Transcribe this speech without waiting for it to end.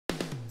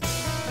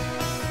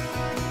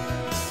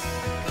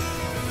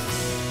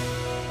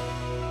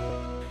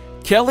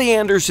Kelly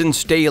Anderson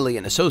Staley,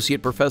 an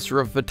associate professor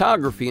of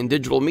photography and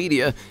digital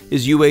media,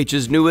 is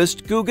UH's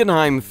newest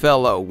Guggenheim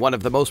Fellow, one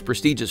of the most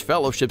prestigious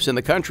fellowships in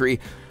the country.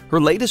 Her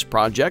latest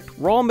project,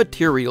 Raw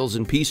Materials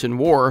in Peace and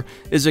War,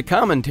 is a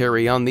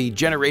commentary on the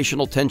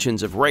generational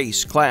tensions of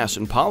race, class,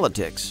 and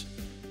politics.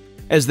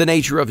 As the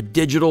nature of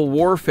digital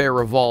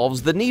warfare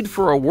evolves, the need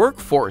for a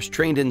workforce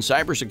trained in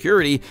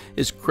cybersecurity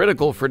is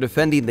critical for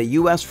defending the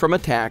U.S. from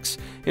attacks.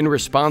 In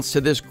response to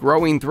this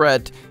growing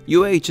threat,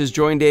 UH has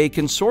joined a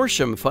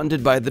consortium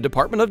funded by the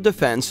Department of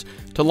Defense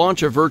to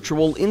launch a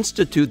virtual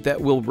institute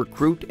that will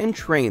recruit and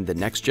train the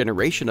next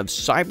generation of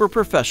cyber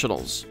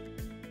professionals.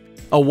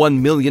 A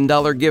 $1 million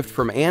gift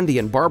from Andy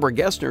and Barbara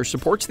Gessner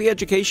supports the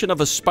education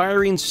of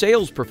aspiring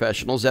sales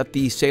professionals at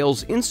the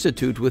Sales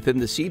Institute within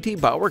the C.T.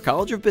 Bauer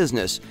College of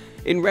Business.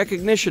 In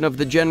recognition of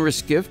the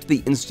generous gift,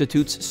 the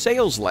Institute's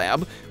Sales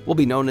Lab will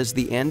be known as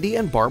the Andy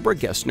and Barbara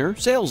Gessner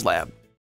Sales Lab.